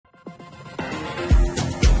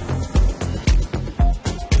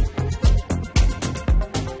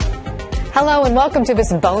Hello and welcome to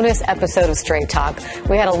this bonus episode of Straight Talk.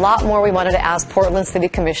 We had a lot more we wanted to ask Portland City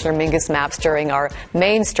Commissioner Mingus Mapps during our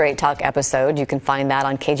main Straight Talk episode. You can find that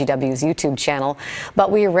on KGW's YouTube channel. But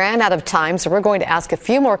we ran out of time, so we're going to ask a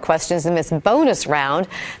few more questions in this bonus round.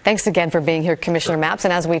 Thanks again for being here, Commissioner Mapps.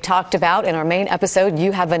 And as we talked about in our main episode,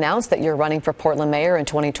 you have announced that you're running for Portland Mayor in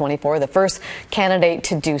 2024, the first candidate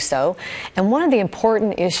to do so. And one of the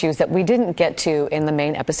important issues that we didn't get to in the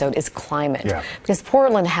main episode is climate. Yeah. Because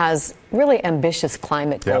Portland has really ambitious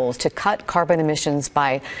climate goals to cut carbon emissions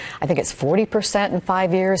by, I think it's 40% in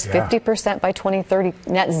 5 years, 50% by 2030,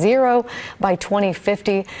 net zero by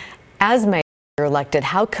 2050. As mayor elected,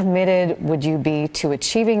 how committed would you be to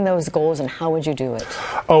achieving those goals, and how would you do it?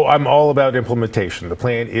 Oh, I'm all about implementation. The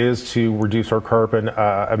plan is to reduce our carbon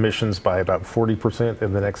emissions by about 40%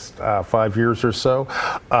 in the next 5 years or so.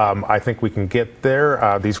 I think we can get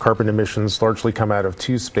there. These carbon emissions largely come out of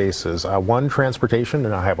two spaces. One, transportation,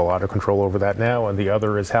 and I have a lot of control over that now, and the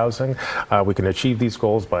other is housing. We can achieve these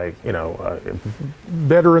goals by,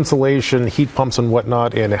 better insulation, heat pumps and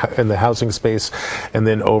whatnot in the housing space, and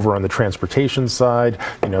then over on the transportation side,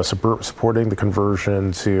 supporting the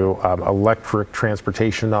conversion to electric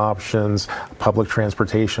transportation options, public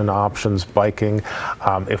transportation options, biking.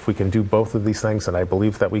 If we can do both of these things, and I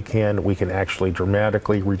believe that we can actually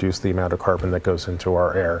dramatically reduce the amount of carbon that goes into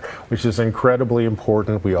our air, which is incredibly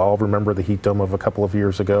important. We all remember the heat dome of a couple of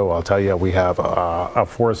years ago. I'll tell you, we have a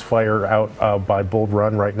forest fire out by Bull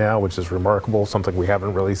Run right now, which is remarkable, something we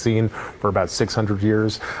haven't really seen for about 600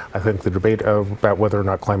 years. I think the debate about whether or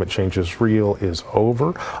not climate change is real is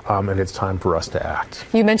over, and it's time for us to act.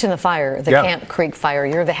 You mentioned the fire, the Camp Creek fire.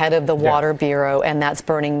 You're the head of the Water Bureau, and that's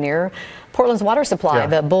burning near Portland's water supply,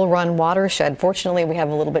 the Bull Run watershed. Fortunately, we have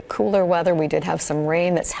a little bit cooler weather. We did have some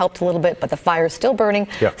rain that's helped a little bit, but the fire's still burning,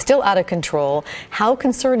 still out of control. How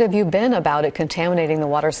concerned have you been about it contaminating the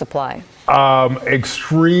water supply?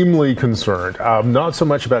 Extremely concerned. Not so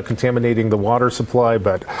much about contaminating the water supply,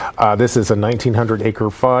 but this is a 1,900-acre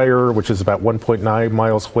fire, which is about 1.9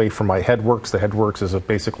 miles away from my headworks. The headworks is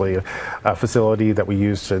basically a facility that we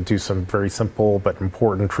use to do some very simple but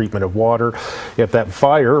important treatment of water. If that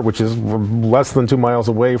fire, which is less than 2 miles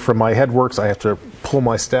away from my headworks, I have to pull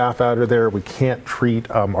my staff out of there. We can't treat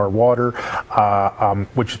our water,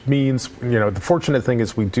 which means, the fortunate thing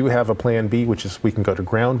is we do have a plan B, which is we can go to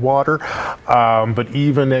groundwater. But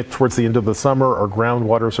even towards the end of the summer, our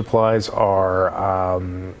groundwater supplies are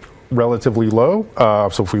relatively low.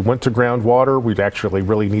 So if we went to groundwater, we'd actually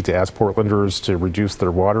really need to ask Portlanders to reduce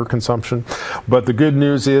their water consumption. But the good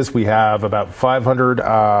news is we have about 500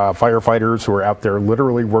 firefighters who are out there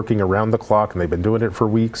literally working around the clock, and they've been doing it for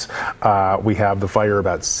weeks. We have the fire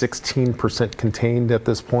about 16% contained at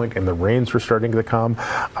this point, and the rains are starting to come.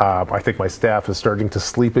 I think my staff is starting to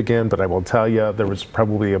sleep again, but I will tell you, there was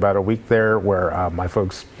probably about a week there where my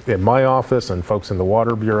folks in my office and folks in the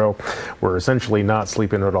Water Bureau were essentially not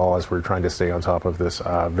sleeping at all as we're trying to stay on top of this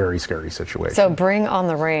very scary situation. So bring on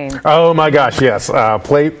the rain. Oh my gosh, yes.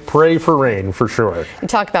 Pray for rain, for sure. You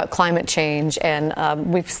talk about climate change, and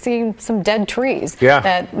we've seen some dead trees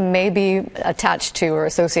that may be attached to or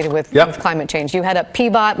associated with climate change. You had a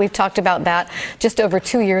PBOT. We've talked about that. Just over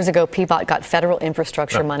 2 years ago, PBOT got federal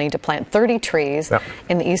infrastructure money to plant 30 trees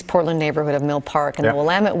in the East Portland neighborhood of Mill Park. And the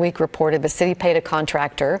Willamette Week reported the city paid a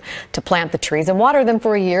contractor to plant the trees and water them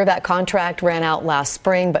for a year. That contract ran out last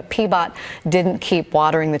spring, but PBOT didn't keep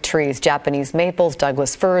watering the trees. Japanese maples,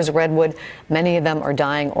 Douglas firs, redwood, many of them are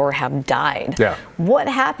dying or have died. What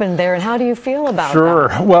happened there, and how do you feel about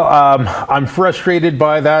that? Well, I'm frustrated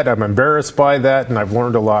by that. I'm embarrassed by that, and I've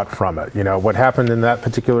learned a lot from it. What happened in that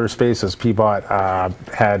particular space is PBOT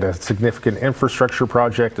had a significant infrastructure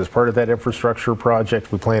project. As part of that infrastructure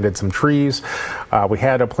project, we planted some trees. We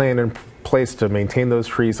had a plan in place to maintain those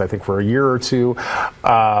trees, I think, for a year or two.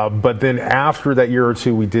 But then after that year or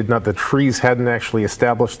two, the trees hadn't actually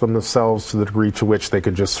established themselves to the degree to which they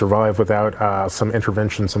could just survive without some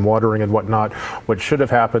intervention, some watering and whatnot. What should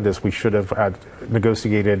have happened is we should have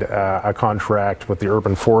negotiated a contract with the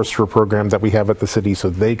urban forester program that we have at the city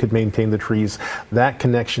so they could maintain the trees. That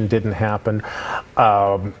connection didn't happen.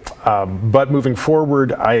 But moving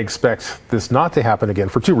forward, I expect this not to happen again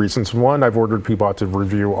for two reasons. One, I've ordered PBOT to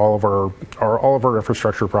review all of our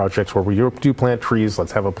infrastructure projects where we do plant trees.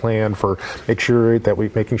 Let's have a plan for making sure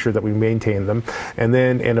that we maintain them. And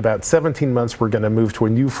then in about 17 months, we're going to move to a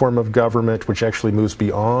new form of government, which actually moves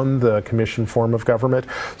beyond the commission form of government.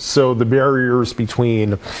 So the barriers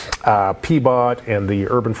between PBOT and the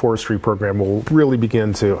urban forestry program will really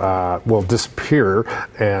begin to will disappear,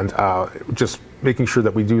 and just making sure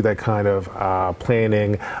that we do that kind of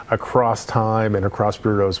planning across time and across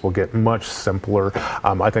bureaus will get much simpler.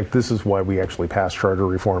 I think this is why we actually passed charter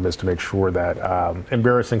reform, is to make sure that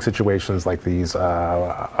embarrassing situations like these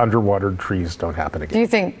underwater trees don't happen again. Do you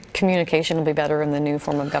think communication will be better in the new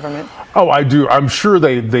form of government? Oh, I do. I'm sure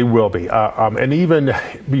they will be. And even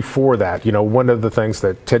before that, one of the things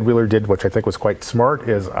that Ted Wheeler did, which I think was quite smart,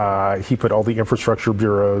 is he put all the infrastructure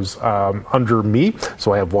bureaus under me.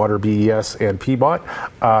 So I have Water, BES, and PBOT.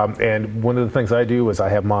 And one of the things I do is I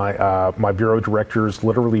have my bureau directors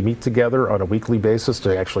literally meet together on a weekly basis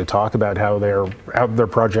to actually talk about how their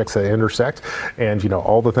projects intersect. And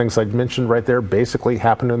all the things I mentioned right there basically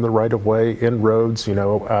happen in the right of way, in roads.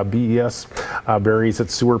 BES buries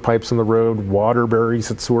its sewer pipes in the road. Water buries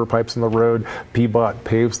its sewer pipes in the road. PBOT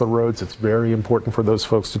paves the roads. It's very important for those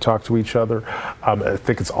folks to talk to each other. I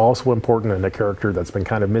think it's also important, and a character that's been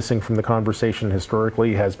kind of missing from the conversation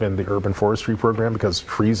historically has been the urban forestry program, because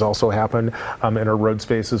trees also happen in our road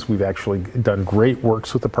spaces. We've actually done great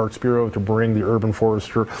works with the Parks Bureau to bring the urban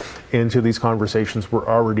forester into these conversations. We're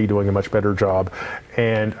already doing a much better job.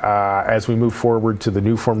 And as we move forward to the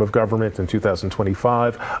new form of government in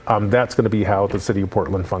 2025, that's going to be how the city of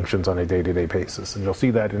Portland functions on a day-to-day basis. And you'll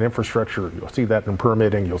see that in infrastructure, you'll see that in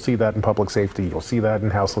permitting, you'll see that in public safety, you'll see that in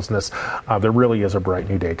houselessness. There really is a bright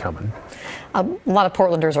new day coming. A lot of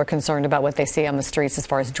Portlanders are concerned about what they see on the streets as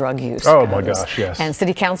far as drug use goes. My gosh, yes. And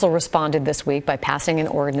City Council responded this week by passing an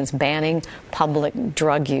ordinance banning public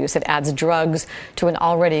drug use. It adds drugs to an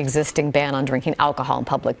already existing ban on drinking alcohol in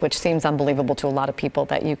public, which seems unbelievable to a lot of people,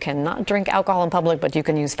 that you cannot drink alcohol in public, but you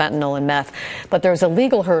can use fentanyl and meth. But there's a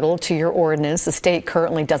legal hurdle to your ordinance. The state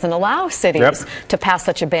currently doesn't allow cities to pass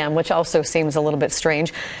such a ban, which also seems a little bit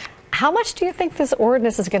strange. How much do you think this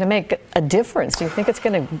ordinance is going to make a difference? Do you think it's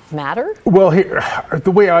going to matter? Well,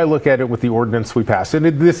 the way I look at it with the ordinance we passed, and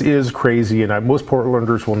this is crazy, and most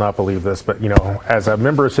Portlanders will not believe this, but as a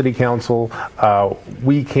member of City Council,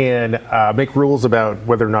 we can make rules about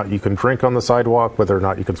whether or not you can drink on the sidewalk, whether or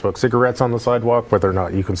not you can smoke cigarettes on the sidewalk, whether or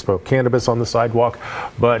not you can smoke cannabis on the sidewalk.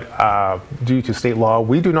 But due to state law,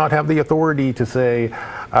 we do not have the authority to say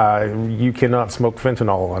you cannot smoke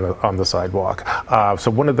fentanyl on the sidewalk. So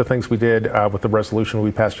one of the things we did with the resolution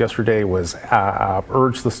we passed yesterday was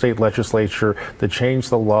urge the state legislature to change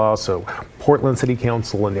the law so Portland City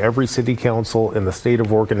Council and every city council in the state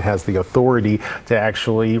of Oregon has the authority to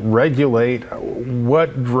actually regulate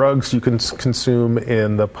what drugs you can consume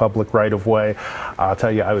in the public right of way. I'll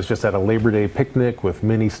tell you, I was just at a Labor Day picnic with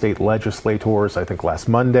many state legislators, I think last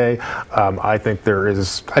Monday.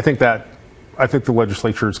 I think the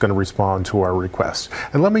legislature is going to respond to our request.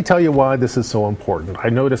 And let me tell you why this is so important. I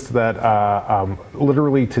noticed that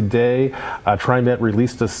literally today, TriMet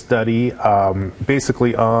released a study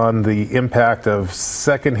basically on the impact of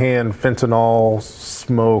secondhand fentanyl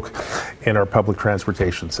smoke in our public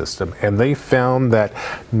transportation system. And they found that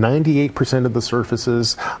 98% of the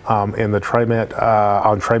surfaces in the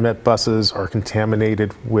on TriMet buses are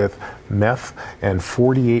contaminated with meth, and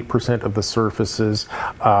 48% of the surfaces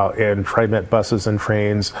in TriMet buses and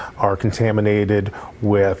trains are contaminated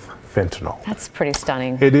with fentanyl. That's pretty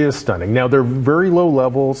stunning. It is stunning. Now, they're very low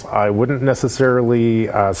levels. I wouldn't necessarily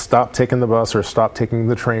stop taking the bus or stop taking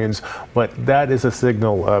the trains, but that is a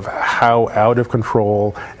signal of how out of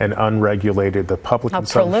control and unregulated the public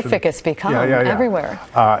consumption. How prolific it's become everywhere.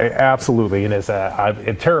 Absolutely. And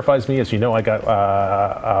it terrifies me. As you know, I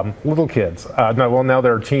got little kids. Now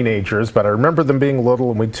they're teenagers, but I remember them being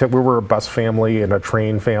little, and we were a bus family and a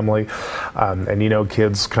train family. And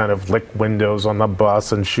kids kind of lick windows on the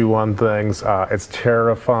bus and chew on things. It's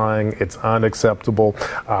terrifying. It's unacceptable.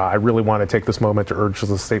 I really want to take this moment to urge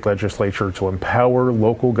the state legislature to empower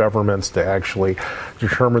local governments to actually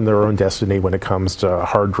determine their own destiny when it comes to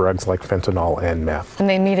hard drugs like fentanyl and meth. And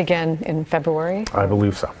they meet again in February? I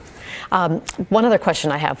believe so. One other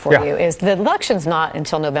question I have for you is the election's not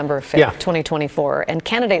until November 5th, 2024, and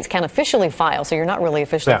candidates can officially file, so you're not really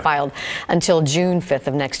officially filed until June 5th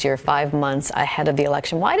of next year, 5 months ahead of the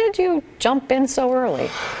election. Why did you jump in so early?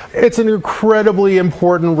 It's an incredibly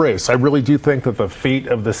important race. I really do think that the fate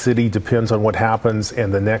of the city depends on what happens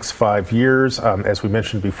in the next 5 years. As we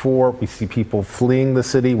mentioned before, we see people fleeing the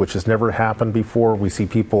city, which has never happened before. We see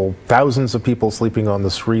thousands of people sleeping on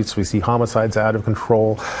the streets. We see homicides out of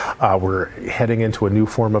control. We're heading into a new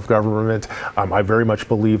form of government. I very much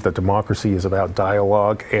believe that democracy is about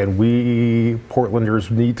dialogue, and we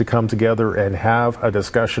Portlanders need to come together and have a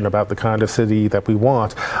discussion about the kind of city that we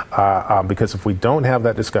want, because if we don't have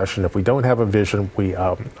that discussion, if we don't have a vision, we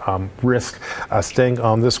risk staying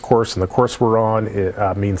on this course, and the course we're on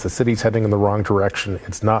means the city's heading in the wrong direction.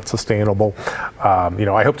 It's not sustainable.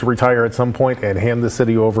 I hope to retire at some point and hand the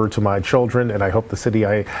city over to my children, and I hope the city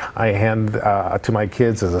I hand to my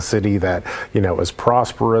kids is a city that is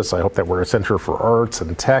prosperous. I hope that we're a center for arts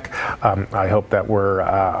and tech. I hope that we're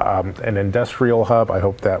an industrial hub. I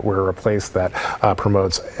hope that we're a place that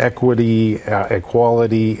promotes equity,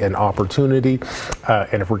 equality, and opportunity.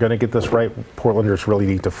 And if we're going to get this right, Portlanders really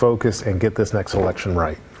need to focus and get this next election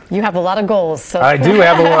right. You have a lot of goals. So. I do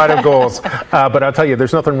have a lot of goals, but I'll tell you,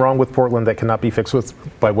 there's nothing wrong with Portland that cannot be fixed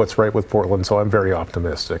by what's right with Portland, so I'm very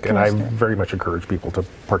optimistic, and I very much encourage people to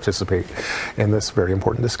participate in this very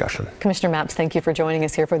important discussion. Commissioner Mapps, thank you for joining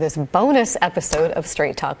us here for this bonus episode of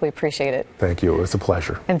Straight Talk. We appreciate it. Thank you. It was a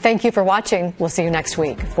pleasure. And thank you for watching. We'll see you next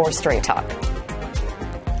week for Straight Talk.